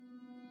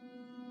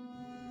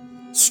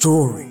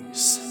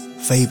Stories,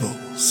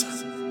 fables,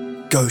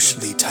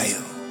 ghostly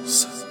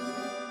tales.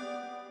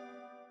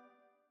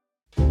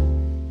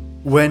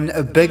 When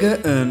a beggar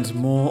earns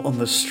more on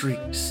the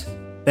streets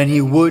than he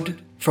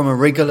would from a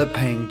regular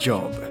paying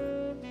job,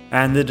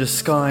 and the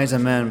disguise a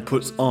man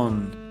puts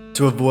on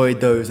to avoid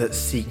those that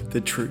seek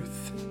the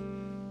truth,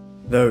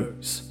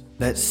 those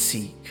that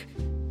seek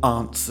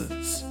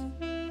answers.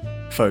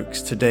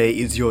 Folks, today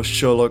is your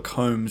Sherlock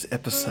Holmes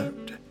episode.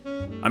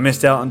 I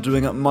missed out on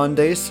doing it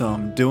Monday, so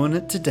I'm doing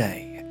it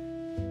today.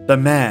 The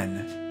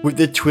man with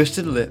the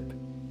twisted lip,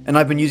 and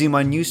I've been using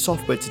my new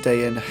software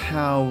today, and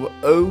how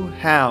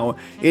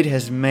it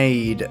has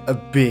made a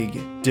big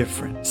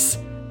difference.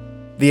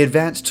 The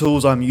advanced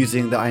tools I'm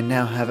using that I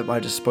now have at my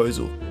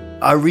disposal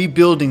are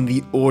rebuilding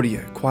the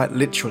audio, quite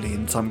literally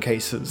in some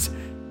cases.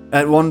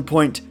 At one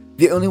point,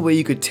 the only way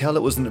you could tell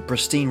it wasn't a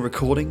pristine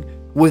recording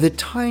were the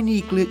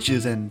tiny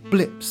glitches and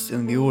blips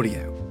in the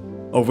audio,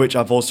 of which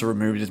I've also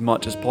removed as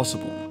much as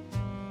possible.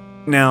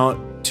 Now,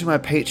 to my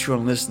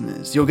Patreon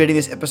listeners, you're getting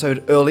this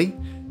episode early,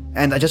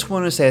 and I just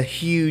want to say a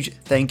huge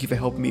thank you for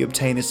helping me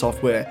obtain this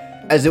software,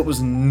 as it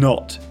was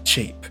not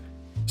cheap.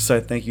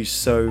 So thank you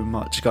so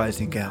much,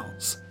 guys and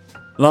gals.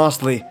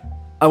 Lastly,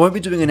 I won't be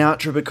doing an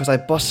outro because I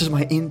busted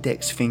my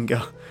index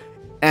finger,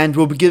 and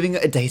we'll be giving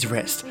it a day's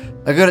rest.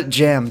 I got it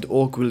jammed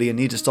awkwardly and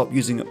need to stop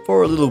using it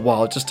for a little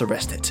while just to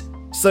rest it.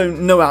 So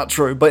no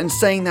outro, but in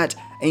saying that,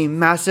 a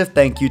massive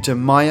thank you to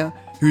Maya,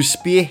 who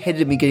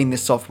spearheaded me getting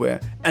this software,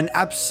 an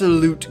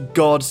absolute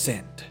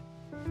godsend.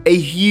 A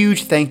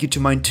huge thank you to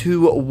my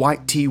two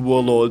white tea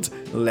warlords,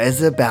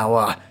 Leza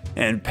Bauer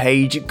and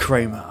Paige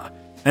Kramer,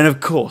 and of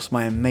course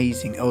my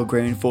amazing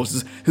Elgraian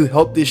forces who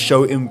help this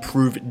show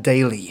improve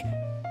daily.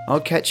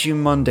 I'll catch you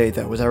Monday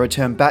though as I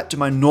return back to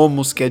my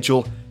normal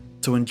schedule,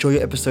 so enjoy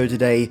your episode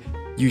today,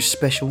 you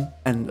special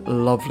and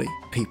lovely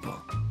people.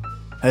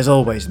 As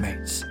always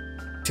mates,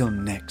 till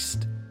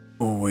next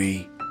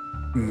we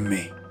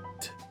meet.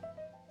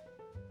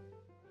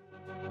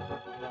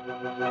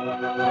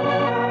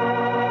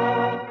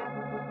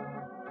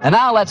 And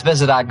now let's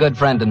visit our good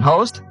friend and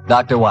host,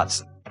 Dr.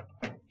 Watson.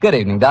 Good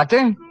evening,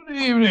 Doctor. Good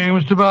evening,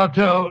 Mr.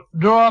 Bartell.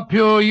 Draw up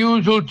your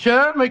usual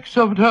chair and make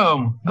yourself at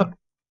home.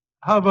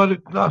 How about a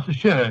glass of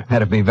sherry?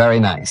 That'd be very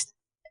nice.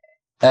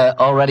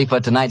 All ready for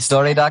tonight's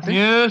story, Doctor?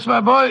 Yes,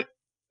 my boy.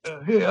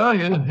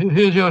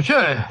 Here's your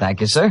sherry.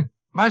 Thank you, sir.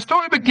 My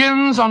story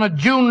begins on a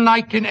June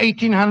night in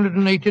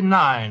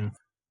 1889.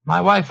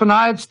 My wife and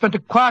I had spent a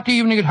quiet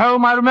evening at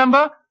home, I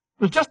remember.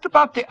 It was just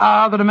about the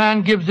hour that a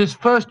man gives his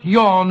first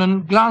yawn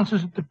and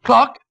glances at the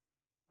clock,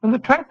 and the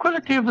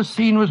tranquility of the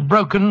scene was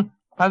broken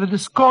by the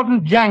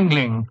discordant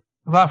jangling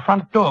of our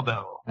front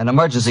doorbell. An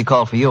emergency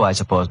call for you, I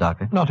suppose,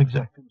 Doctor. Not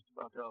exactly, Mr.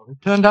 Bartell.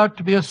 It turned out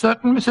to be a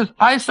certain Mrs.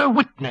 Isa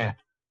Whitney,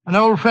 an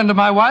old friend of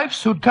my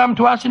wife's who'd come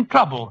to us in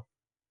trouble.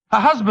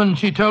 Her husband,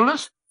 she told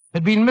us,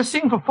 had been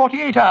missing for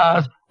 48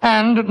 hours,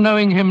 and,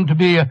 knowing him to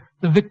be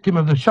the victim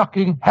of the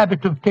shocking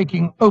habit of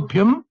taking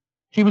opium,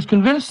 she was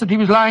convinced that he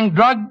was lying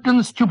drugged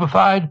and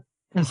stupefied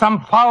in some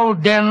foul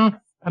den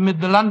amid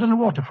the London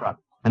waterfront.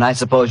 And I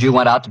suppose you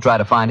went out to try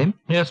to find him?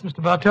 Yes,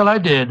 Mr. Bartell, I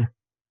did.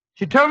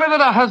 She told me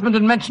that her husband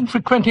had mentioned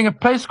frequenting a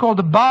place called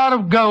the Bar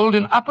of Gold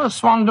in Upper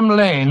Swandam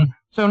Lane,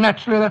 so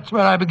naturally that's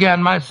where I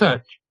began my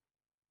search.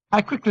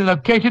 I quickly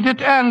located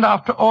it, and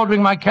after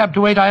ordering my cab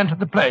to wait, I entered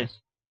the place.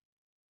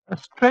 A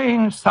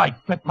strange sight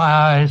met my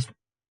eyes.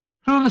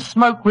 Through the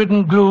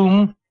smoke-ridden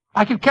gloom,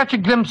 I could catch a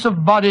glimpse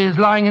of bodies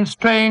lying in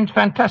strange,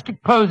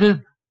 fantastic poses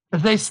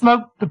as they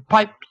smoked the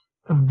pipes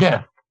of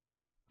death.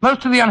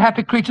 Most of the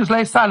unhappy creatures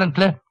lay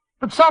silently,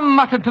 but some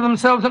muttered to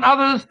themselves and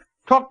others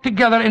talked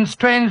together in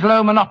strange,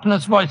 low,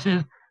 monotonous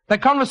voices, their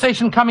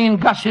conversation coming in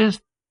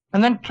gushes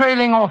and then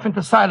trailing off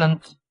into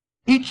silence,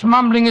 each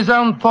mumbling his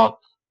own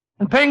thoughts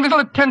and paying little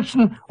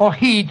attention or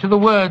heed to the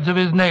words of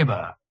his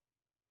neighbor.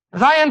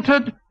 As I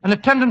entered, an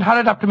attendant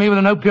hurried up to me with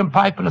an opium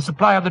pipe and a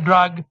supply of the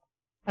drug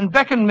and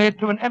beckoned me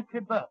to an empty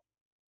berth.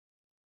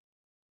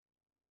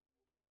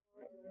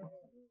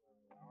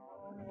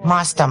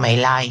 Master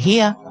may lie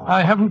here.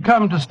 I haven't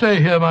come to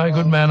stay here, my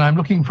good man. I'm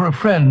looking for a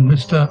friend,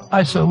 Mr.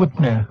 Isa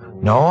Whitney.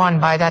 No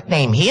one by that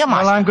name here,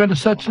 master. Well, I'm going to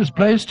search this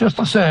place just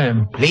the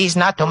same. Please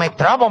not to make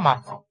trouble,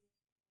 master.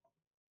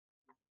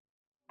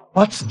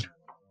 Watson?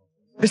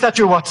 Is that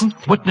you, Watson?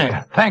 Whitney,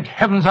 thank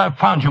heavens I've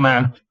found you,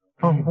 man.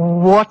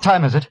 What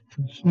time is it?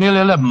 It's nearly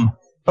 11.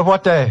 Of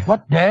what day?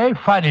 What day?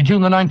 Friday,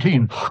 June the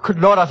 19th. Oh, good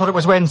Lord, I thought it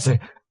was Wednesday.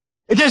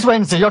 It is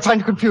Wednesday. You're trying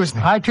to confuse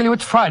me. I tell you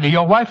it's Friday.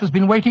 Your wife has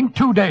been waiting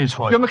 2 days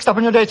for you. You're mixed up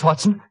in your dates,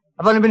 Watson.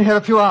 I've only been here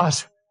a few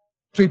hours.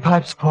 3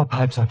 pipes, 4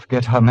 pipes, I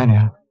forget how many.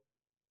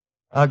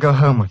 I'll go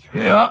home with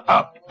you. Yeah,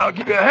 I'll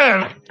give you a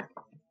hand.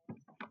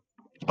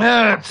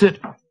 That's it.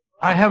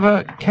 I have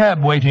a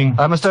cab waiting.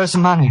 I must owe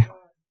some money.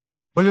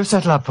 Will you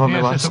settle up for me,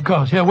 Watson? Yes, of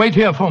course. Here, wait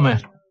here for me.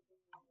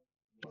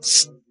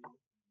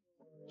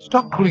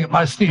 Stop pulling at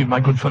my sleeve, my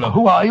good fellow.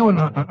 Who are you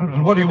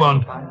and what do you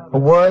want? A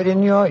word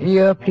in your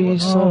ear,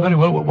 please, sir. Oh, very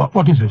well.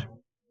 What is it?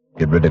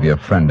 Get rid of your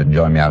friend and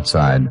join me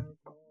outside.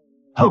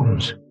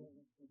 Holmes,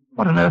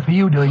 what on earth are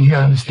you doing here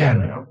in the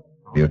stand?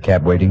 Your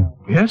cab waiting?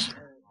 Yes?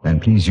 then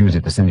please use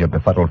it to send your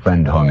befuddled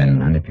friend home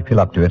in. And if you feel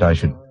up to it, I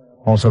should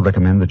also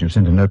recommend that you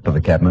send a note to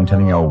the cabman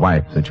telling your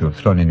wife that you have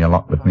thrown in your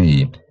lot with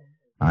me.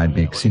 I'd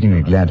be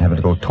exceedingly glad to have a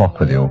little talk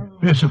with you.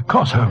 Yes, of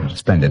course, Holmes.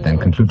 Splendid. Then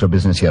conclude your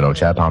business here, old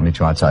chap. I'll meet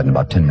you outside in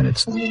about 10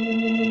 minutes.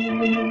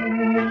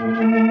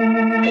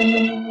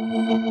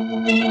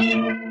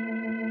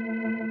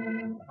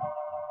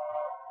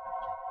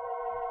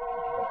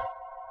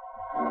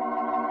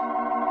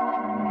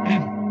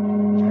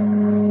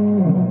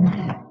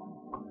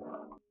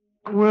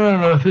 Where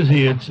on earth is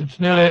he? It's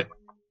nearly...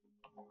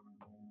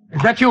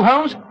 Is that you,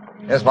 Holmes?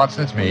 Yes,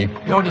 Watson, it's me.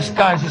 Your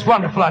disguise is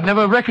wonderful. I'd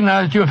never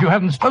recognized you if you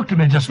hadn't spoke to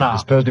me just now.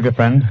 Disposed of your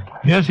friend?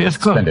 Yes, close.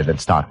 Splendid.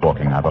 Let's start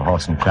walking. I have a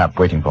horse and trap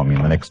waiting for me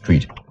in the next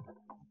street.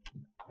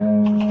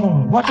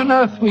 Oh, what on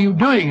earth were you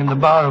doing in the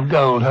Bar of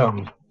Gold,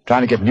 Holmes?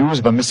 Trying to get news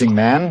of a missing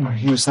man.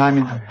 You,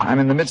 Simon, I'm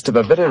in the midst of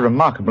a very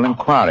remarkable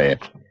inquiry,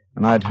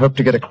 and I'd hoped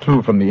to get a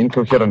clue from the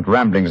incoherent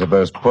ramblings of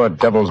those poor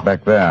devils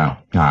back there.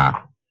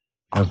 Ah,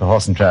 there's the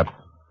horse and trap.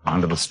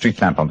 Under the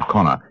street lamp on the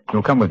corner.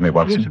 You'll come with me,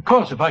 Watson. Yes, of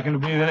course, if I can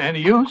be of any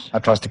use. A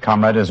trusty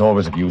comrade is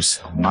always of use.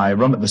 My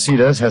room at the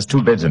Cedars has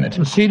 2 beds in it.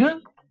 The Cedars?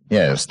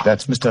 Yes,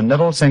 that's Mr.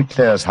 Neville St.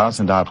 Clair's house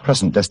and our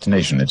present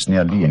destination. It's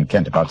near Lee in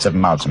Kent, about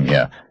 7 miles from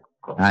here.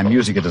 I'm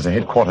using it as a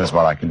headquarters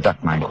while I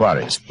conduct my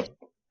inquiries.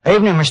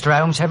 Evening, Mr.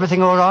 Holmes.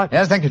 Everything all right?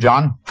 Yes, thank you,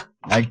 John.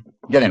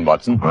 Get in,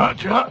 Watson. Right,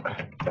 John.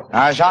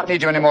 I shan't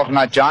need you any more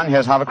tonight, John.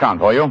 Here's half a crown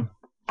for you.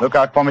 Look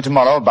out for me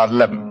tomorrow about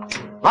 11.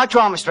 Right,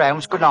 try, Mr.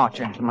 Holmes. Good night,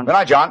 gentlemen. Good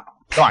night, John.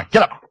 Come on,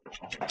 get up.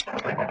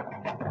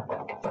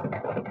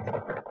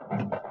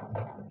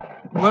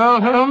 Well,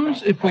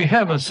 Holmes, if we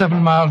have a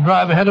 7-mile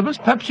drive ahead of us,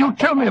 perhaps you'll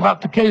tell me about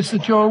the case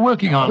that you're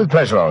working on. With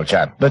pleasure, old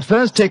chap. But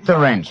first, take the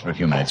reins for a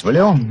few minutes, will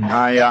you?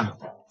 I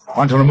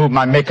want to remove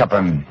my makeup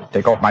and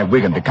take off my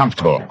wig and be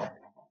comfortable.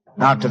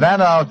 After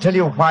that, I'll tell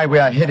you why we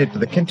are headed to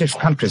the Kentish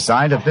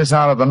countryside at this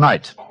hour of the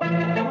night.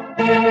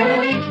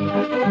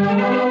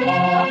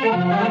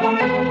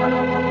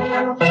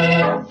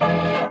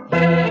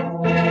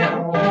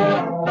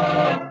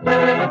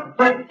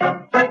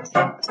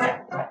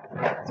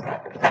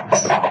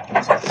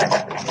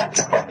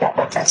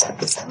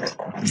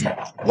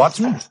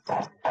 Watson,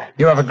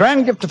 you have a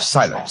grand gift of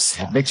silence.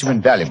 It makes you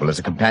invaluable as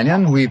a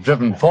companion. We've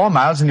driven 4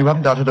 miles and you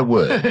haven't uttered a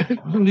word.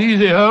 It wasn't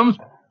easy, Holmes.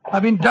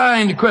 I've been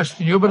dying to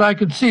question you, but I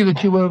could see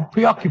that you were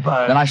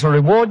preoccupied. Then I shall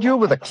reward you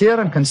with a clear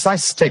and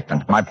concise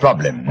statement of my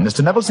problem.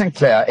 Mr. Neville St.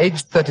 Clair,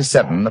 aged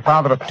 37, the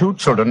father of 2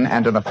 children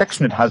and an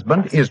affectionate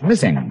husband, is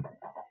missing.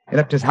 He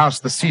left his house,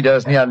 the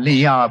Cedars, near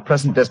Lee, our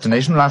present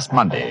destination, last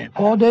Monday.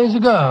 4 days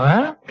ago,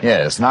 eh?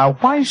 Yes. Now,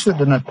 why should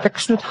an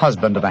affectionate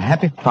husband and a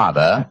happy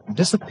father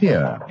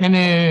disappear?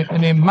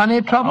 Any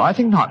money trouble? No, I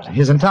think not.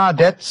 His entire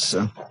debts,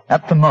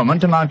 at the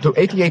moment, amount to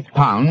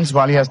 £88,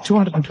 while he has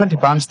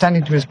 £220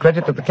 standing to his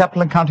credit at the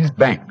Capital and Counties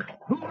Bank.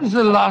 Who was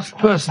the last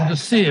person to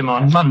see him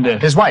on Monday?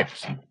 His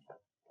wife.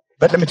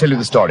 But let me tell you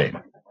the story.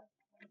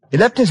 He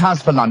left his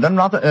house for London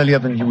rather earlier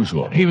than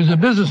usual. He was a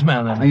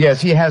businessman, then? Yes,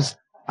 he has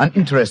an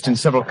interest in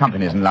several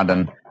companies in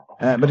London,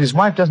 but his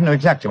wife doesn't know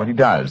exactly what he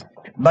does.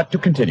 But to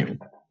continue.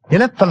 He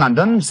left for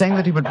London, saying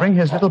that he would bring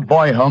his little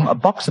boy home a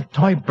box of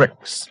toy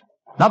bricks.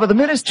 Now, by the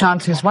merest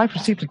chance, his wife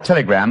received a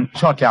telegram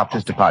shortly after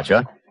his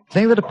departure,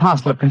 saying that a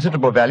parcel of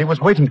considerable value was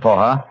waiting for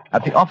her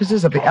at the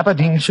offices of the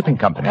Aberdeen Shipping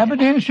Company.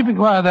 Aberdeen Shipping?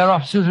 Why, their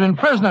offices are in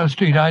Fresno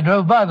Street. I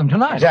drove by them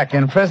tonight. Exactly,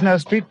 and Fresno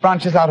Street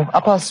branches out of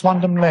Upper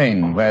Swandam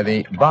Lane, where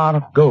the Bar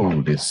of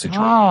Gold is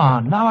situated.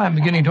 Ah, now I'm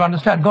beginning to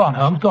understand. Go on,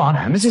 Holmes, go on.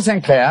 Mrs.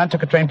 St. Clair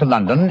took a train for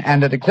London,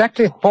 and at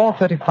exactly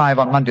 4:35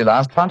 on Monday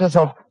last, found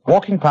herself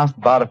walking past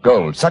the Bar of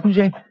Gold.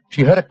 Suddenly,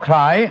 she heard a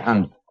cry,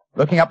 and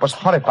looking up was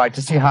horrified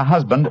to see her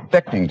husband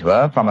beckoning to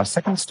her from a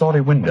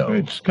second-story window.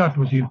 Great Scott,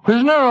 was he a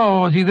prisoner,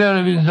 or was he there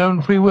of his own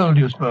free will,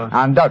 do you suppose?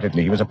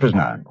 Undoubtedly, he was a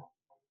prisoner.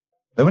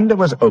 The window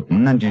was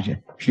open, and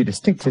she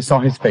distinctly saw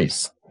his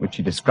face, which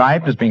she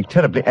described as being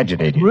terribly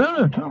agitated.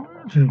 Really?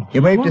 He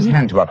waved his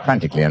hand to her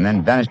frantically and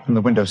then vanished from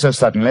the window so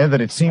suddenly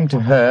that it seemed to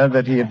her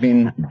that he had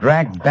been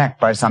dragged back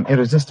by some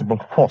irresistible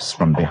force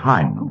from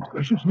behind. Oh,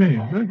 gracious me.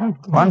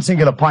 One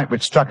singular point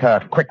which struck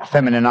her quick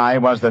feminine eye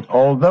was that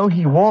although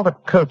he wore the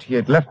coat he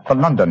had left for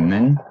London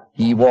in,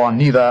 he wore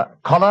neither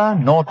collar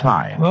nor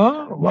tie.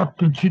 Well, what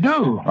did she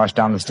do? Rushed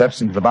down the steps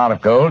into the Bar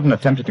of Gold and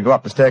attempted to go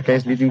up the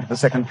staircase leading to the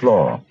second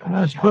floor. And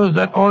I suppose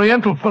that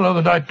Oriental fellow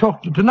that I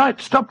talked to tonight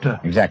stopped her.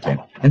 Exactly.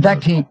 In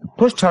fact, he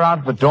pushed her out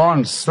of the door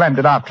and slammed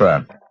it after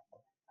her.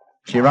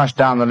 She rushed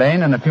down the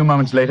lane and a few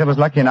moments later was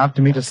lucky enough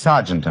to meet a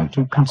sergeant and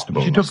 2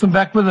 constables. She took them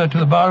back with her to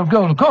the Bar of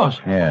Gold, of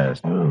course. Yes.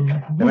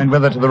 They went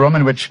with her to the room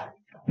in which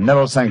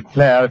Neville St.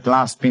 Clair had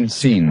last been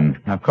seen.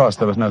 Of course,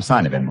 there was no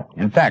sign of him.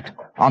 In fact,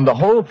 on the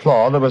whole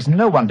floor, there was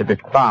no one to be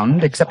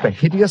found except a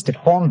hideous,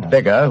 deformed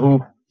beggar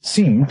who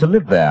seemed to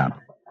live there.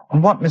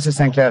 From what Mrs.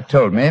 St. Clair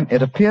told me,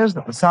 it appears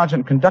that the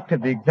sergeant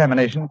conducted the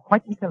examination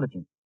quite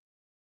intelligently.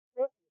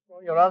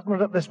 Your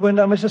husband at this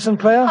window, Mrs. St.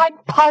 Clair? I'm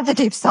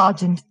positive,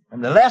 Sergeant.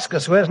 And Alaska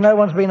swears no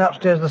one's been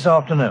upstairs this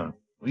afternoon.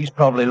 Well, he's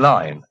probably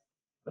lying.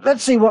 But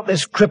let's see what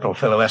this cripple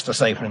fellow has to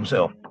say for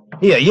himself.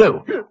 Here,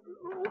 you.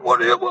 What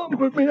do you want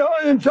with me?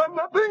 I ain't done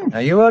nothing. Now,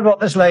 you heard what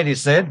this lady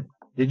said.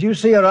 Did you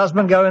see her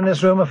husband go in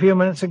this room a few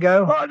minutes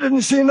ago? I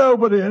didn't see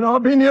nobody, and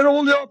I've been here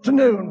all the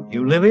afternoon.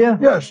 You live here?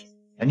 Yes.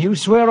 And you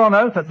swear on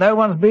oath that no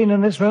one's been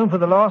in this room for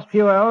the last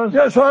few hours?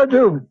 Yes, I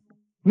do.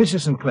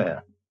 Mrs.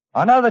 Sinclair,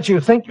 I know that you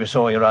think you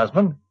saw your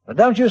husband, but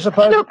don't you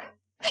suppose...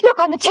 Look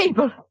on the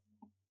table.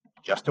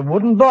 Just a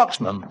wooden box,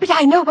 ma'am. But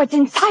I know what's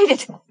inside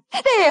it.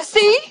 There,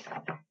 see?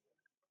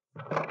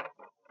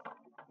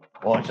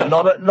 Oh, it's a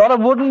lot of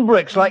wooden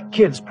bricks like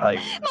kids play.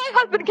 My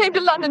husband came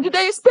to London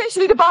today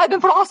especially to buy them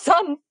for our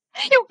son.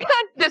 You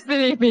can't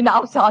disbelieve me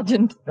now,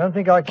 Sergeant. Don't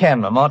think I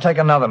can, ma'am. I'll take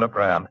another look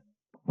round.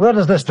 Where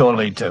does this door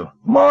lead to?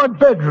 My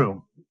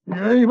bedroom.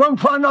 You won't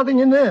find nothing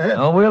in there.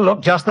 Oh, we'll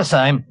look just the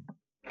same.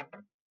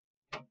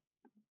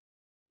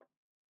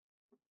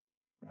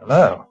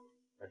 Hello.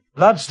 There's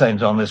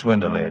bloodstains on this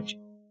window ledge.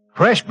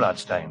 Fresh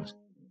bloodstains.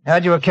 How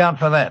do you account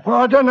for that? Well,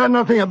 I don't know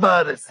nothing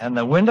about it. And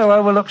the window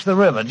overlooks the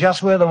river,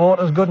 just where the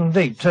water's good and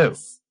deep, too.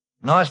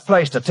 Nice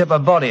place to tip a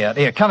body out.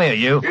 Here, come here,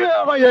 you.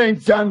 Yeah, I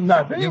ain't done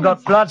nothing. You've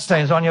got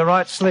bloodstains on your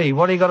right sleeve.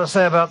 What do you got to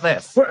say about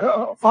that?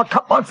 Well, I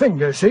cut my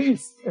finger, see?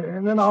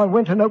 And then I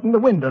went and opened the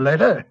window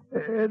later.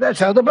 That's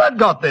how the blood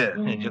got there.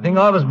 Did you think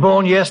I was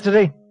born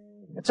yesterday?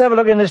 Let's have a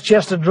look in this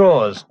chest of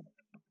drawers.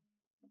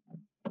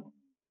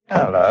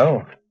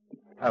 Hello.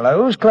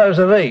 Hello, whose clothes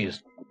are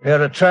these?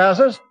 Pair of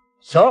trousers?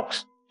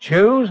 Socks?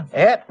 Shoes?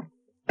 Hat?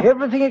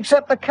 Everything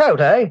except the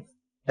coat, eh?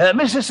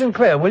 Mrs.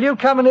 Sinclair, will you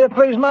come in here,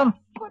 please, Mum?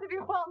 What have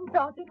you found,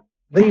 Sergeant?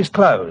 These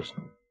clothes.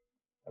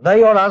 Are they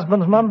your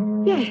husband's,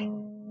 Mum?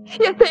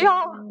 Yes, they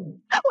are.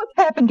 What's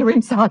happened to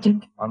him,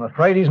 Sergeant? I'm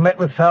afraid he's met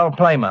with foul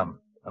play, Mum.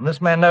 And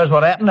this man knows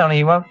what happened, only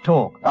he won't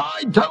talk.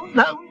 I don't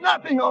know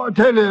nothing, I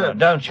tell you. No,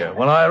 don't you?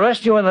 Well, I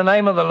arrest you in the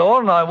name of the law,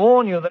 and I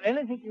warn you that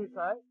anything you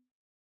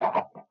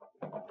say...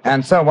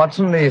 And so,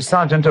 Watson, the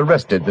sergeant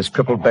arrested this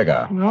crippled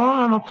beggar. No,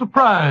 I'm not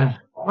surprised.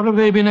 What have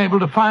they been able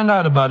to find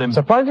out about him?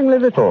 Surprisingly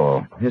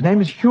little. His name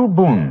is Hugh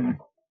Boone.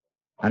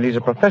 And he's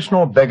a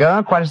professional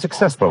beggar, quite a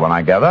successful one,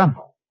 I gather.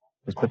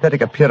 His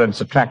pathetic appearance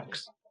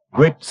attracts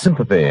great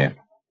sympathy.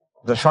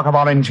 There's a shock of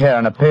orange hair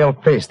and a pale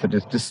face that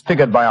is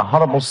disfigured by a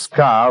horrible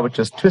scar which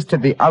has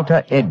twisted the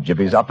outer edge of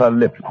his upper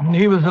lip. And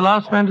he was the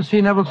last man to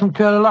see Neville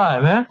Sinclair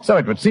alive, eh? So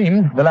it would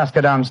seem. The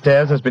Lascar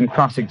downstairs has been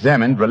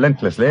cross-examined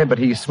relentlessly, but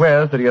he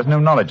swears that he has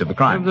no knowledge of the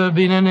crime. Have there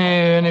been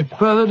any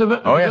further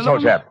development? Oh, yes,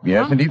 old chap.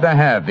 Yes, Huh? indeed there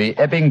have. The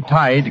ebbing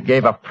tide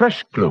gave a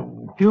fresh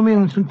clue. Do you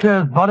mean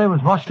Sinclair's body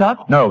was washed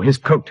up? No, his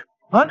coat.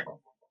 What?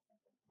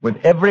 With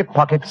every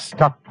pocket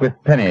stuffed with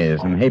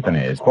pennies and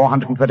halfpennies,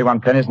 421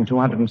 pennies and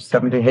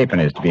 270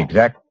 halfpennies to be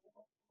exact.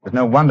 There's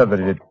no wonder that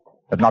it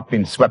had not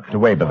been swept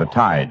away by the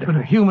tide. But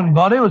a human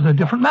body was a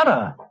different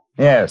matter.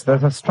 Yes,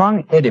 there's a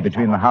strong eddy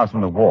between the house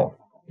and the wharf.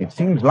 It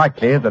seems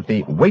likely that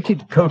the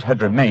weighted coat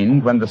had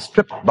remained when the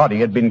stripped body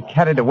had been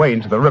carried away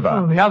into the river.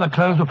 Well, the other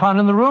clothes were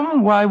found in the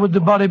room. Why would the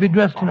body be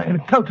dressed in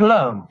a coat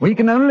alone? We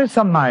can only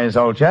surmise,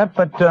 old chap,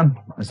 but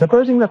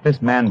supposing that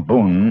this man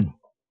Boone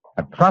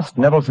had thrust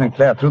Neville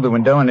Sinclair through the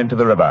window and into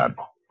the river,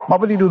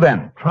 what would he do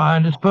then? Try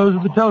and dispose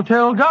of the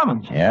telltale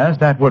garments. Yes,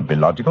 that would be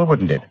logical,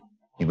 wouldn't it?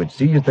 He would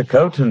seize the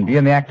coat and be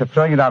in the act of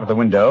throwing it out of the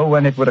window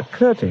when it would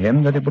occur to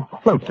him that it would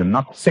float and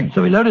not sink.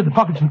 So he loaded the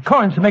pockets with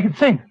coins to make it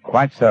sink.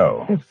 Quite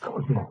so. Of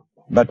course.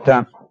 But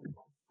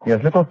he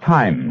has little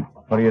time,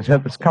 for he has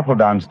heard the scuffle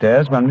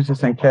downstairs when Mrs.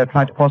 Sinclair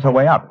tried to force her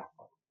way up.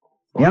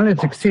 He only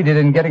succeeded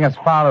in getting as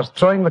far as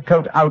throwing the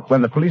coat out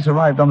when the police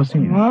arrived on the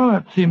scene. Well,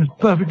 that seems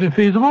perfectly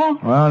feasible.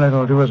 Well,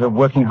 it'll do as a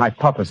working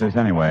hypothesis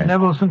anyway.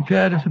 Neville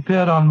Sinclair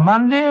disappeared on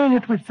Monday, and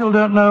yet we still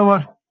don't know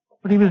what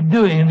he was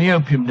doing in the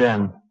opium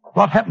den.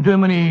 What happened to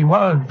him when he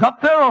got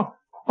there,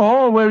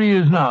 or where he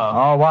is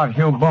now? Oh, what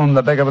Hugh Boone,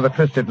 the beggar with the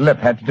twisted lip,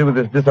 had to do with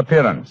his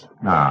disappearance.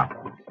 Ah,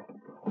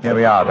 here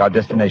we are at our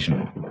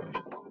destination.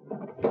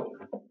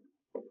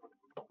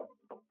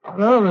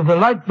 Well, there's a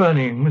light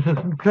burning.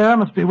 Mrs. Sinclair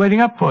must be waiting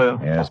up for you.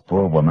 Yes,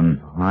 poor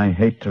woman. I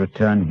hate to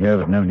return here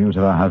with no news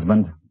of her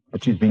husband,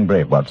 but she's being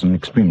brave, Watson,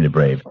 extremely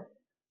brave.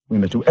 We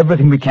must do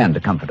everything we can to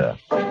comfort her.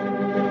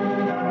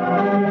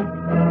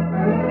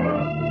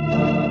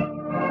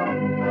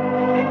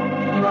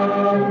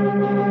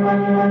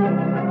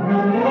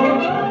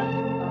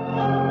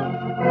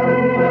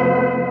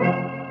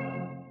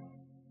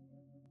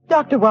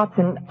 Dr.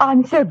 Watson,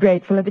 I'm so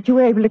grateful that you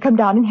were able to come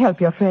down and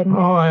help your friend.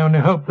 Oh, I only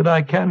hope that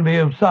I can be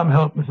of some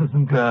help, Mrs.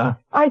 Sinclair.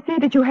 I see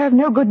that you have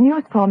no good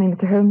news for me,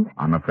 Mr. Holmes.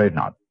 I'm afraid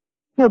not.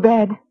 No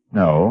bad.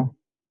 No.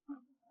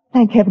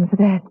 Thank heaven for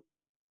that.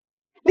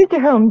 Mr.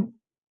 Holmes,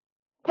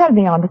 tell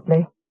me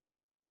honestly,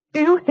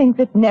 do you think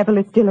that Neville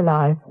is still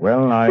alive?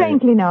 Well,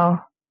 Frankly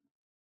now.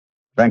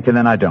 Frankly,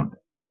 then I don't.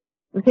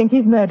 You think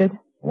he's murdered?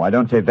 Oh, I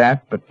don't say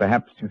that, but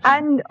perhaps you...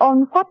 And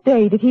on what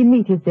day did he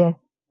meet his death?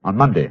 On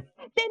Monday.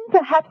 Then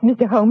perhaps,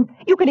 Mr. Holmes,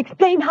 you can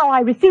explain how I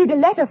received a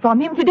letter from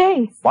him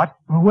today. What?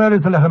 Where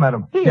is the letter,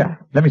 madam? Here.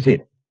 Let me see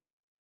it.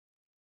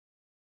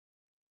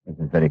 This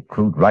is very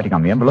crude writing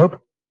on the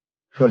envelope.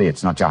 Surely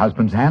it's not your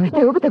husband's hand?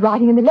 No, but the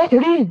writing in the letter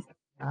is.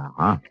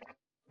 Uh-huh.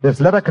 This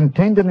letter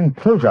contained an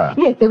enclosure.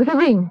 Yes, there was a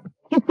ring.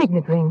 His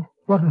signet ring.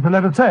 What does the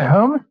letter say,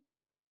 Holmes?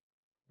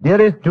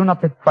 Dearest, do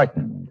not be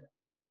frightened.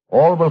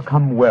 All will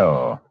come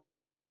well.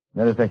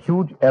 There is a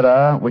huge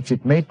error which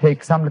it may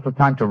take some little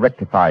time to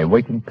rectify.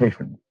 Wait in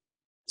patience.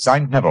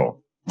 Signed,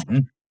 Neville.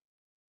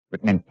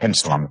 Written in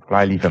pencil on the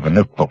flyleaf of a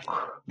notebook.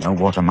 No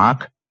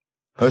watermark.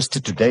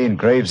 Posted today in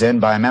Gravesend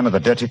by a man with a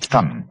dirty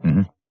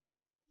thumb.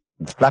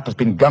 The flap has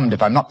been gummed,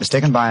 if I'm not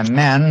mistaken, by a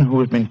man who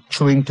has been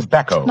chewing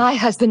tobacco. My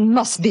husband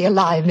must be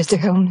alive, Mr.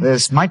 Holmes.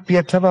 This might be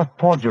a clever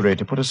forgery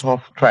to put us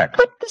off track.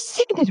 But the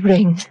signet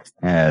ring.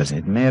 Yes,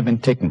 it may have been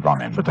taken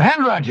from him. But the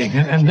handwriting,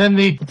 and then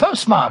the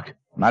postmark.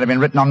 Might have been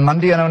written on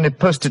Monday and only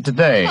posted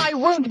today. I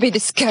won't be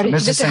discouraged,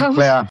 Mrs. Mr. St. Holmes.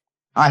 Clair,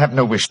 I have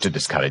no wish to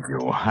discourage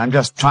you. I'm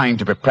just trying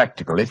to be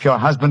practical. If your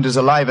husband is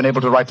alive and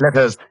able to write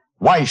letters,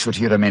 why should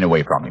he remain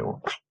away from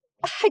you?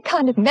 I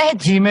can't imagine.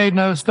 He made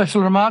no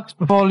special remarks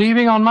before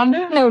leaving on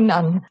Monday? No,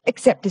 none.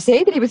 Except to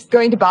say that he was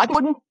going to buy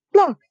wooden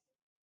blocks.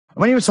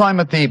 When you saw him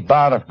at the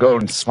Bar of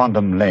Gold in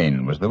Swandam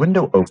Lane, was the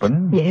window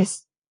open?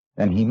 Yes,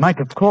 Then he might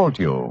have called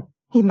you.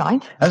 he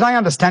might. As I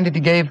understand it,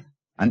 he gave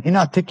an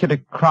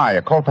inarticulate cry,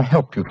 a call for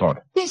help, you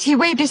thought. Yes, he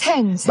waved his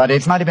hands. But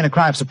it might have been a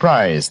cry of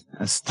surprise.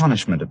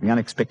 Astonishment at the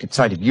unexpected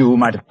sight of you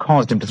might have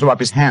caused him to throw up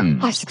his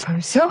hands. I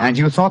suppose so. And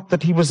you thought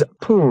that he was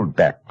pulled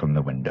back from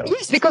the window.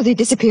 Yes, because he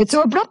disappeared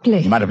so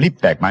abruptly. He might have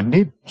leaped back, mightn't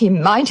he? He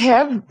might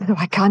have, though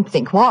I can't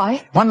think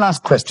why. One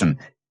last question.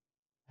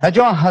 Had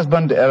your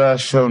husband ever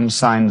shown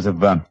signs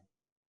of,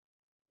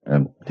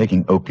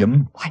 taking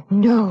opium? Why,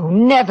 no,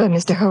 never,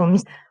 Mr.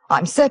 Holmes.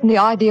 I'm certain the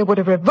idea would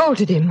have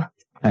revolted him.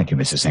 Thank you,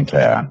 Mrs.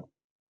 Sinclair.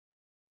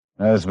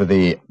 Those were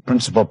the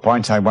principal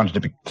points I wanted to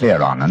be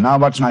clear on. And now,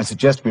 Watson, I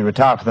suggest we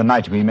retire for the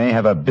night. We may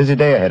have a busy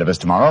day ahead of us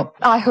tomorrow.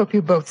 I hope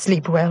you both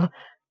sleep well.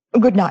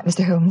 Good night,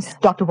 Mr. Holmes.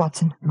 Dr.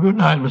 Watson. Good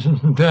night,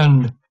 Mrs. Sinclair,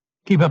 and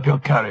keep up your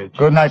courage.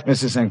 Good night,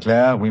 Mrs.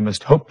 Sinclair. We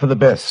must hope for the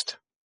best.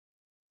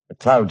 The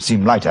clouds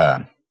seem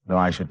lighter, though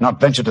I should not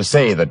venture to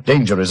say that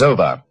danger is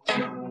over.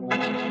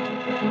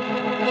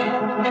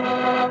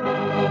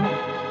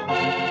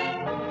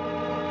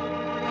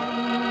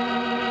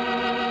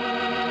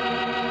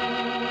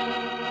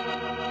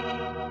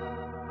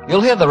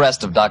 You'll hear the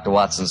rest of Dr.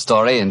 Watson's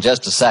story in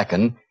just a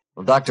second.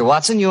 Well, Dr.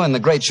 Watson, you and the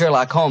great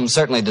Sherlock Holmes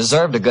certainly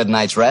deserved a good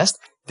night's rest.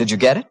 Did you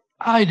get it?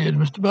 I did,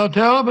 Mr.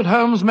 Bartell, but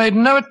Holmes made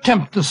no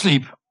attempt to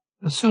sleep.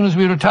 As soon as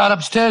we retired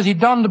upstairs, he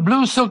donned a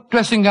blue silk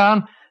dressing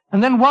gown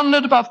and then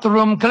wandered about the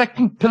room,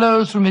 collecting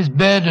pillows from his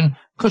bed and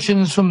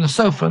cushions from the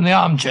sofa and the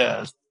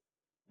armchairs.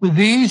 With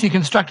these, he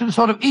constructed a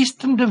sort of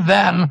eastern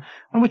divan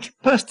on which he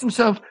perched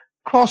himself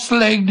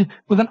cross-legged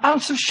with an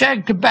ounce of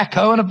shag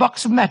tobacco and a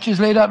box of matches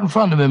laid out in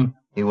front of him.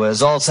 He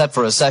was all set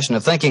for a session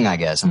of thinking, I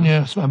guess.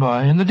 Yes, my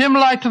boy. In the dim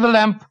light of the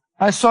lamp,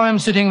 I saw him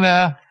sitting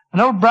there,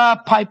 an old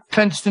briar pipe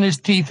clenched in his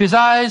teeth, his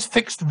eyes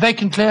fixed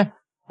vacantly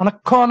on a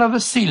corner of the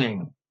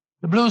ceiling,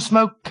 the blue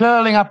smoke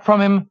curling up from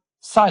him,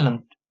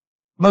 silent,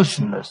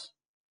 motionless.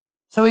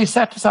 So he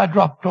sat as I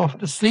dropped off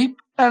to sleep,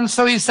 and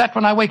so he sat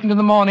when I wakened in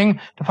the morning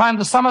to find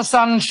the summer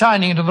sun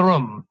shining into the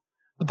room.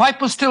 The pipe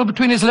was still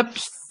between his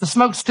lips, the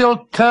smoke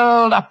still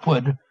curled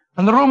upward,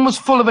 and the room was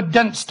full of a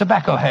dense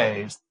tobacco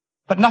haze.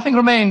 But nothing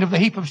remained of the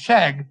heap of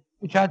shag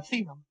which I had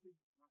seen him.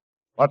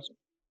 Watson?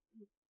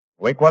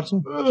 Awake,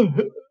 Watson?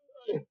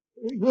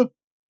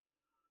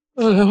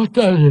 What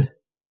time is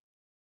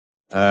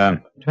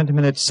it? 20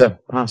 minutes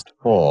past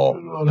 4.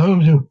 Lord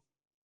Holmes, you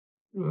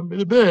haven't been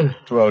to bed.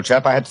 True, old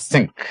chap, I had to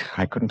think.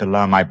 I couldn't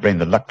allow my brain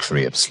the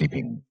luxury of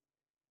sleeping.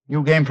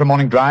 You game for a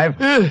morning drive?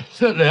 Yes,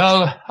 certainly.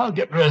 I'll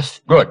get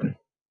dressed. Good.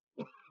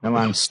 No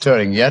one's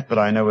stirring yet, but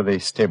I know where the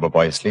stable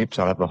boy sleeps.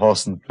 I'll have the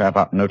horse and trap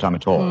out in no time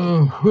at all.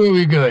 Where are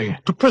we going?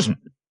 To prison.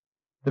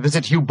 To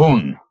visit Hugh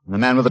Boone, the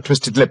man with the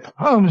twisted lip.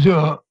 Holmes,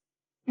 you're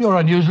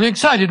unusually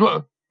excited.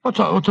 What's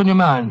on your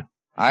mind?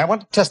 I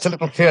want to test a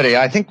little theory.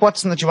 I think,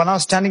 Watson, that you are now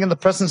standing in the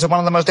presence of one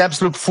of the most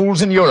absolute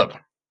fools in Europe.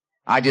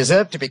 I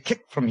deserve to be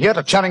kicked from here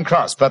to Charing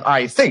Cross, but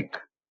I think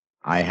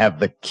I have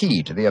the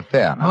key to the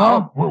affair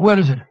now. Oh, where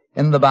is it?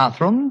 In the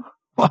bathroom.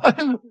 What?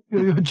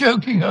 You're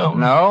joking, Holmes.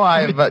 No,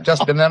 I've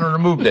just been there and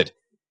removed it.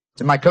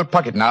 It's in my coat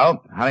pocket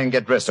now. Hurry and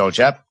get dressed, old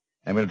chap.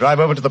 And we'll drive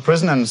over to the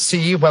prison and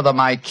see whether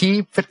my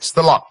key fits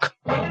the lock.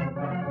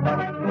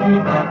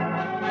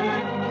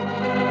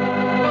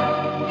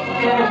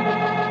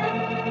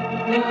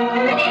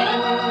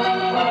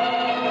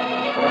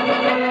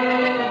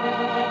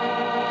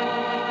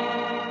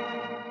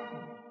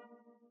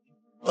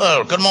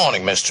 Well, good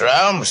morning, Mr.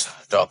 Holmes.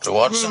 Dr.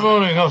 Watson. Good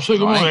morning, officer.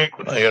 Good morning.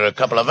 Well, you're a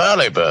couple of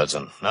early birds,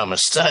 and no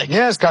mistake.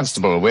 Yes,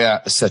 Constable.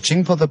 We're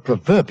searching for the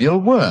proverbial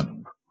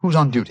worm. Who's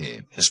on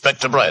duty?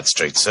 Inspector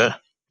Bradstreet, sir.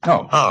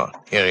 Oh. Oh,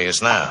 here he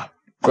is now.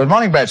 Good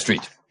morning,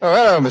 Bradstreet. Oh,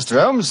 hello, Mr.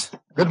 Holmes.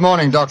 Good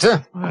morning,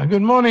 Doctor.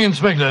 Good morning,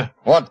 Inspector.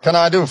 What can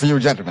I do for you,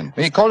 gentlemen?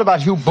 We called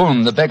about Hugh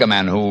Boone, the beggar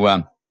man who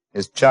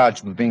is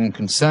charged with being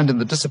concerned in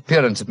the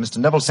disappearance of Mr.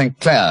 Neville St.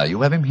 Clair.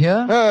 You have him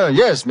here?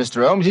 Yes,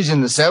 Mr. Holmes. He's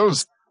in the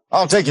cells.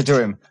 I'll take you to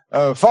him.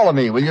 Follow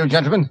me, will you,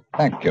 gentlemen?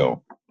 Thank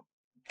you.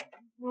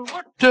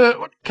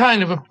 What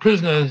kind of a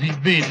prisoner has he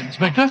been,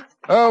 Inspector?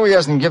 Oh, he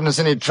hasn't given us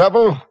any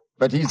trouble,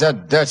 but he's a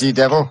dirty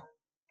devil.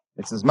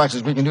 It's as much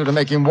as we can do to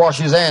make him wash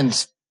his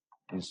hands.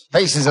 His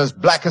face is as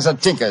black as a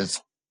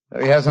tinker's.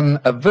 He has an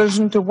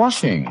aversion to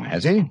washing,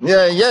 has he?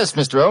 Yes,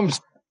 Mr. Holmes.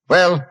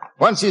 Well,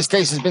 once his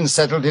case has been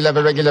settled, he'll have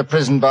a regular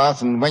prison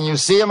bath, and when you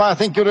see him, I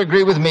think you'll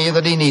agree with me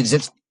that he needs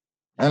it.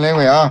 Well, here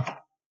we are.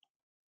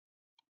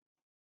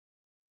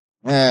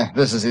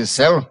 This is his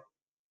cell.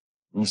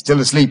 He's still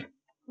asleep.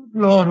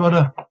 Lord, what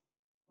a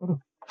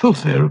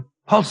filthy,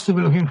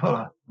 repulsive-looking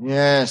fellow.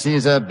 Yes,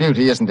 he's a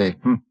beauty, isn't he?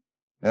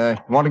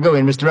 Want to go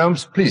in, Mr.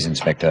 Holmes? Please,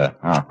 Inspector.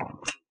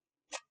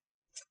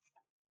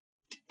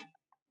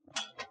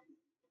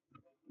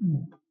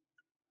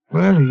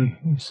 Well,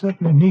 he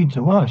certainly needs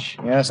a wash.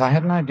 Yes, I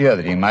had an idea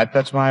that he might.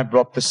 That's why I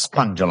brought this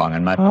sponge along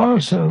in my pocket. Oh,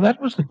 so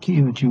that was the key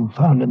that you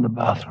found in the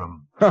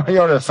bathroom.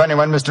 You're a funny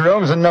one, Mr.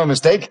 Holmes, and no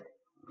mistake.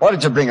 What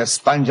did you bring a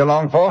sponge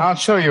along for? I'll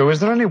show you. Is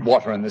there any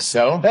water in this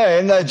cell?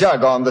 In the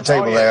jug on the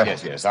table there.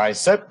 Yes. I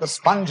soak the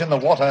sponge in the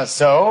water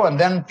so, and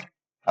then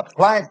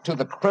apply it to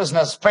the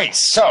prisoner's face,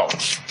 so.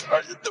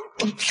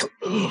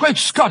 Great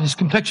Scott, his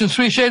complexion's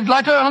 3 shades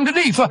lighter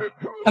underneath,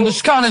 and the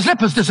scar on his lip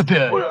has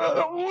disappeared. What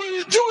are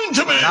you doing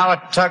to me? Now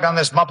a tug on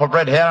this mop of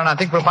red hair, and I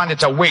think we'll find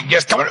it's a wig.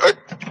 Yes, come on.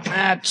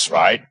 That's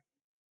right.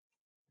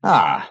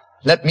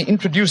 Let me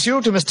introduce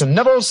you to Mr.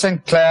 Neville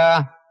St.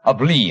 Clair of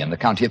Lee in the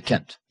county of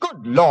Kent.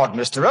 Good Lord,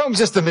 Mr. Holmes,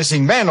 it's the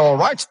missing man, all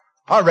right.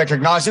 I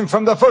recognize him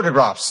from the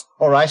photographs.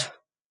 All right.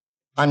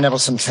 I'm Neville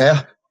St.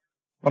 Clair.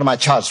 What am I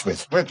charged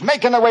with? With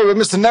making away with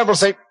Mr. Neville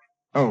St.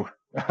 Oh,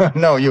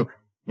 no, you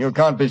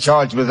can't be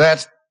charged with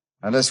that,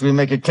 unless we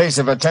make a case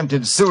of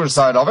attempted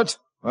suicide of it.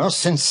 Well,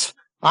 since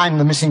I'm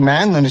the missing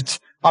man, then it's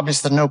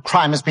obvious that no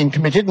crime has been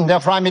committed, and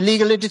therefore I'm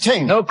illegally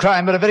detained. No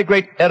crime, but a very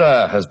great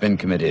error has been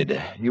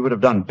committed. You would have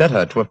done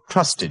better to have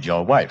trusted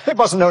your wife. It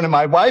wasn't only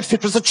my wife,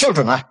 it was the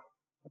children. I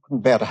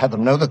couldn't bear to have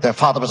them know that their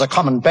father was a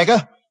common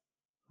beggar.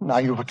 Now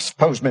you've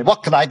exposed me.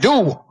 What can I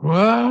do?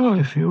 Well,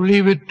 if you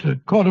leave it to a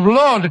court of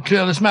law to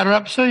clear this matter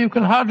up, sir, you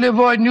can hardly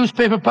avoid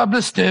newspaper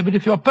publicity. But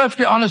if you're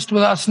perfectly honest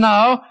with us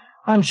now,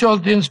 I'm sure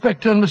that the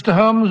inspector and Mr.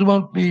 Holmes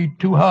won't be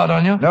too hard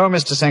on you. No,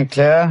 Mr. St.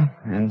 Clair.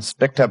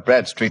 Inspector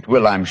Bradstreet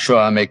will, I'm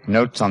sure, make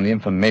notes on the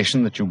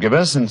information that you give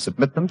us and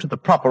submit them to the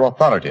proper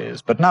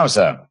authorities. But now,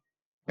 sir,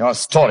 your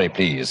story,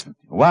 please.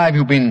 Why have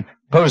you been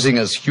posing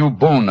as Hugh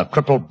Boone, a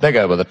crippled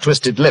beggar with a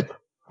twisted lip?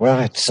 Well,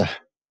 it's a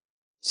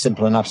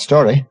simple enough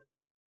story.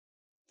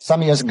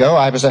 Some years ago,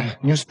 I was a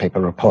newspaper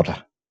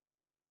reporter.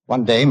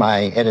 One day,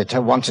 my editor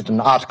wanted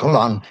an article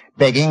on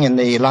begging in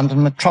the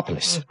London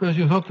metropolis. I suppose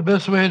you thought the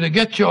best way to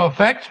get your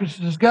facts was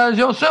to disguise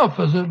yourself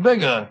as a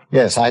beggar.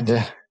 Yes, I'd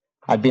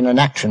been an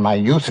actor in my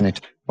youth, and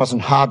it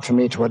wasn't hard for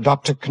me to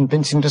adopt a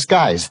convincing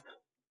disguise.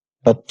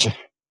 But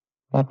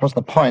that was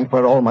the point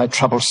where all my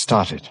troubles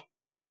started.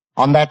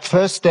 On that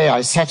first day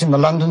I sat in the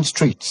London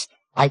streets,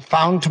 I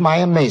found to my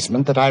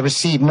amazement that I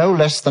received no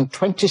less than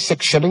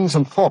 26 shillings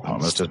and 4 pence.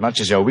 Almost as much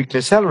as your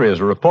weekly salary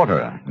as a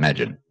reporter, I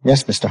imagine.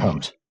 Yes, Mr.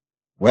 Holmes.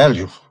 Well,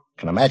 you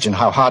can imagine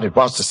how hard it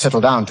was to settle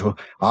down to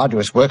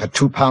arduous work at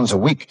 £2 a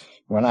week,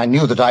 when I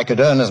knew that I could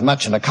earn as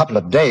much in a couple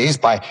of days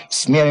by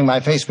smearing my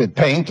face with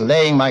paint,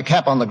 laying my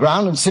cap on the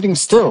ground, and sitting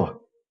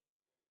still.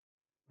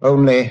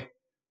 Only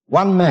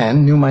one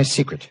man knew my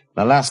secret.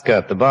 Alaska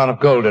at the Bar of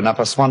Gold in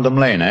Upper Swandam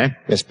Lane, eh?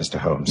 Yes, Mr.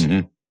 Holmes.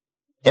 Mm-hmm.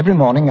 Every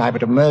morning I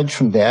would emerge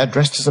from there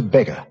dressed as a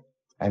beggar,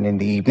 and in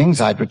the evenings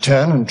I'd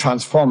return and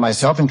transform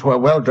myself into a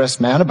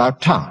well-dressed man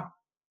about town.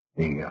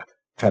 The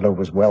fellow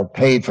was well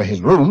paid for his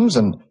rooms,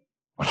 and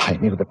well, I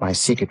knew that my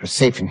secret was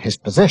safe in his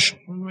possession.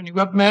 When you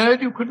got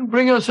married, you couldn't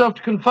bring yourself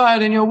to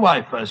confide in your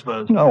wife, I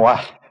suppose. No,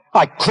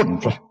 I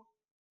couldn't.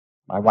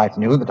 My wife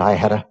knew that I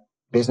had a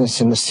business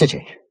in the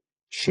city.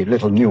 She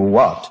little knew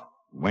what.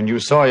 When you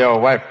saw your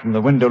wife from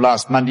the window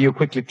last Monday, you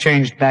quickly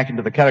changed back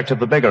into the character of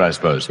the beggar, I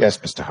suppose. Yes,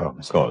 Mr.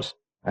 Holmes. Of course.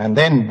 And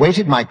then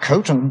weighted my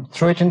coat and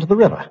threw it into the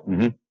river.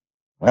 Mm-hmm.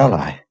 Well,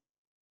 I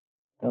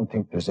don't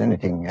think there's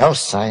anything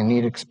else I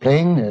need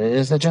explain,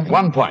 is there, gentlemen?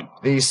 One point.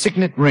 The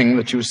signet ring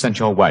that you sent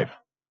your wife.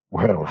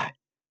 Well,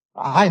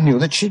 I knew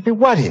that she'd be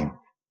worrying,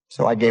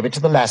 so I gave it to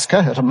the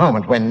Lascar at a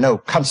moment when no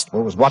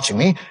constable was watching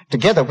me,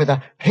 together with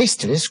a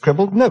hastily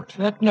scribbled note.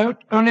 That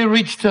note only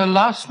reached her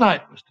last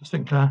night, Mr.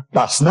 Sinclair.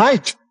 Last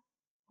night?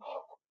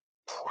 Oh,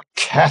 poor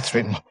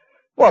Catherine.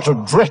 What a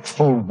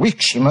dreadful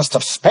week she must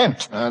have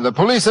spent. The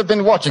police have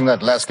been watching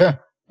that Lascar.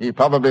 He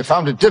probably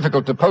found it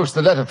difficult to post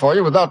the letter for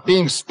you without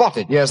being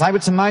spotted. Yes, I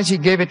would surmise he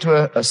gave it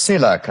to a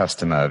sailor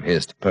customer of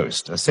his to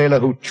post. A sailor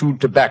who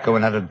chewed tobacco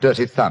and had a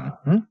dirty thumb.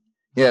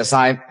 Yes,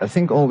 I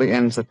think all the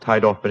ends are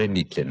tied off very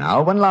neatly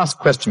now. One last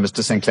question,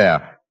 Mr.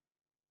 Sinclair.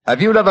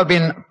 Have you ever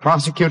been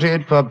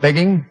prosecuted for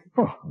begging?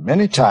 Oh,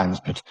 many times,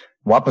 but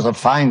what was a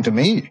fine to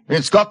me?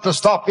 It's got to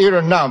stop here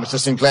and now, Mr.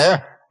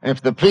 Sinclair.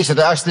 If the police had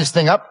asked this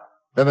thing up,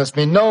 there must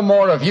be no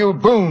more of you,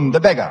 Boone, the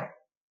beggar.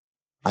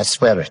 I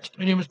swear it.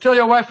 And you must tell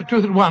your wife the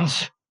truth at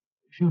once.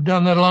 If you'd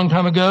done that a long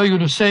time ago,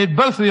 you'd have saved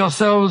both of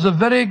yourselves a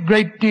very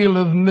great deal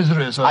of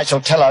misery, sir. I shall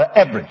tell her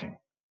everything.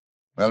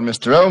 Well,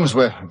 Mr. Holmes,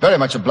 we're very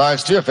much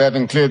obliged to you for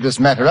having cleared this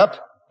matter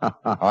up.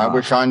 I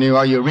wish I knew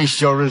how you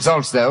reached your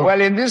results, though.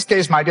 Well, in this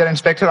case, my dear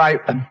Inspector,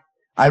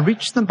 I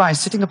reached them by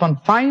sitting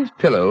upon 5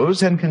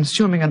 pillows and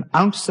consuming an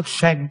ounce of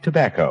shag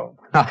tobacco.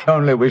 I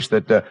only wish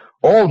that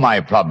all my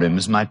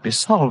problems might be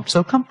solved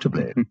so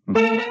comfortably.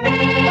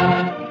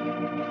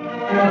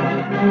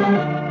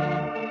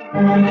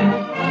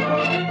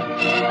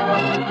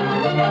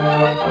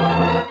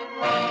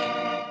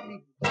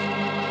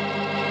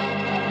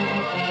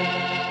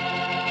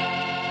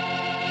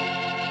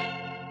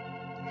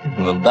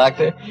 Well,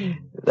 Doctor,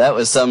 that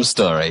was some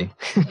story.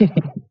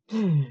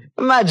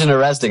 Imagine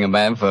arresting a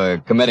man for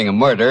committing a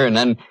murder and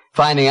then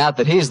finding out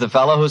that he's the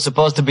fellow who's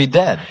supposed to be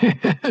dead.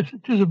 It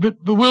is a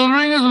bit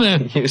bewildering, isn't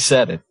it? You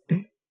said it.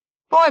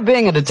 Boy,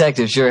 being a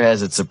detective sure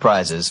has its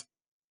surprises.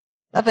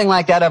 Nothing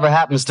like that ever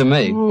happens to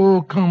me.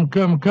 Oh, come.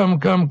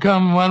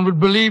 One would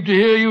believe to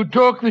hear you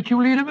talk that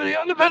you lead a very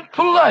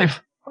uneventful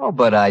life. Oh,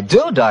 but I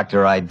do,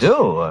 Doctor, I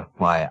do.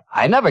 Why,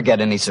 I never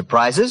get any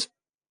surprises.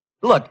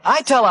 Look,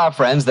 I tell our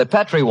friends that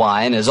Petri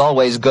wine is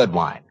always good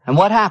wine. And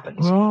what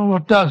happens? Well,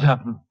 what does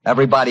happen?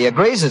 Everybody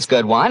agrees it's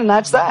good wine, and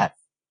that's that.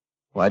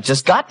 Well, it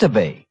just got to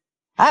be.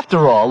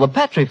 After all, the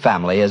Petri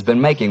family has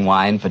been making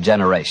wine for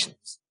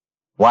generations.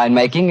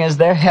 Winemaking is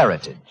their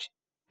heritage.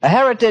 A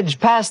heritage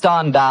passed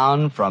on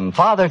down from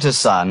father to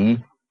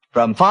son,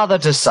 from father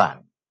to son,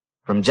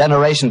 from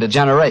generation to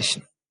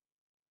generation.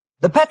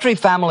 The Petri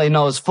family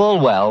knows full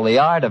well the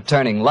art of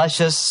turning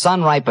luscious,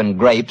 sun-ripened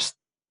grapes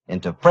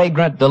into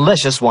fragrant,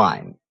 delicious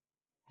wine.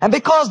 And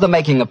because the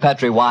making of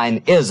Petri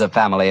wine is a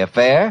family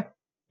affair,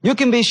 you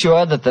can be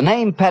sure that the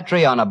name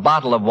Petri on a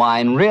bottle of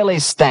wine really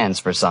stands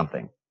for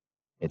something.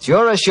 It's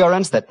your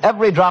assurance that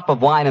every drop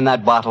of wine in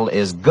that bottle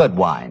is good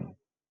wine.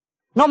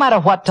 No matter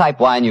what type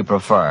wine you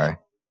prefer,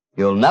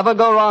 you'll never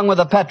go wrong with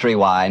a Petri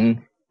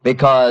wine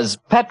because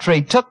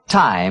Petri took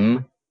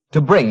time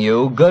to bring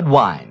you good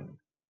wine.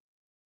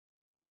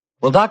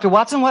 Well, Dr.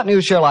 Watson, what new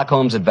Sherlock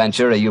Holmes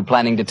adventure are you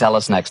planning to tell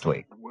us next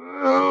week?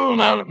 Well,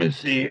 now let me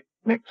see.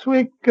 Next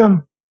week,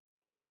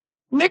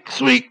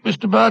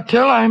 Mr.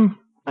 Bartell, I'm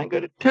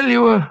going to tell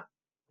you a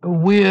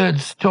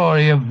weird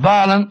story of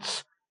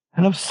violence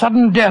and of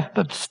sudden death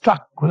that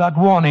struck without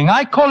warning.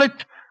 I call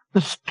it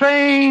The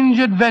Strange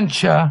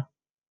Adventure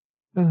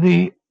of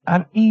the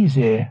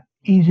Uneasy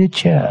Easy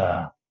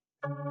Chair.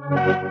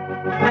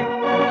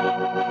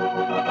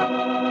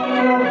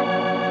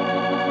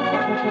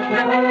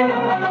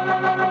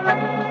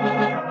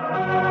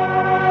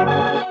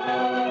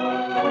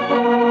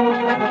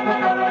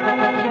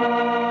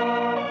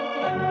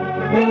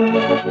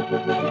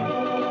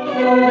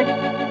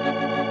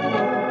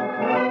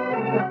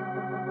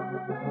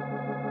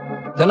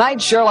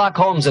 Tonight's Sherlock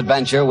Holmes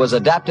adventure was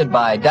adapted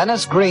by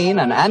Dennis Green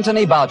and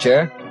Anthony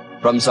Boucher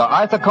from Sir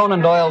Arthur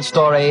Conan Doyle's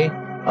story,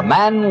 The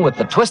Man with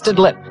the Twisted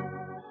Lip.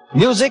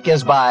 Music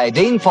is by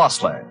Dean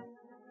Fossler.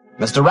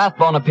 Mr.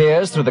 Rathbone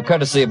appears through the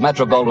courtesy of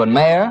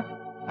Metro-Goldwyn-Mayer,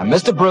 and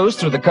Mr. Bruce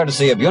through the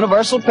courtesy of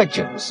Universal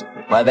Pictures,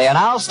 where they are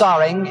now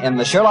starring in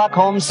the Sherlock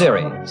Holmes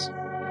series.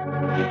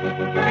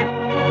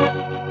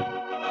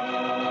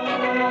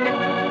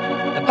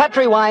 The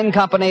Petri Wine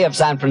Company of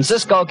San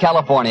Francisco,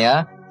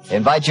 California,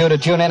 invite you to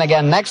tune in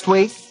again next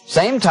week,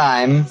 same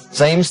time,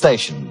 same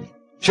station.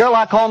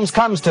 Sherlock Holmes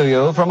comes to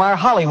you from our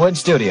Hollywood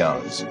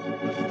studios.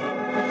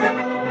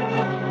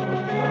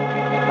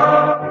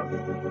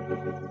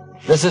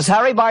 This is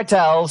Harry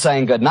Bartell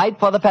saying goodnight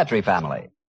for the Petri family.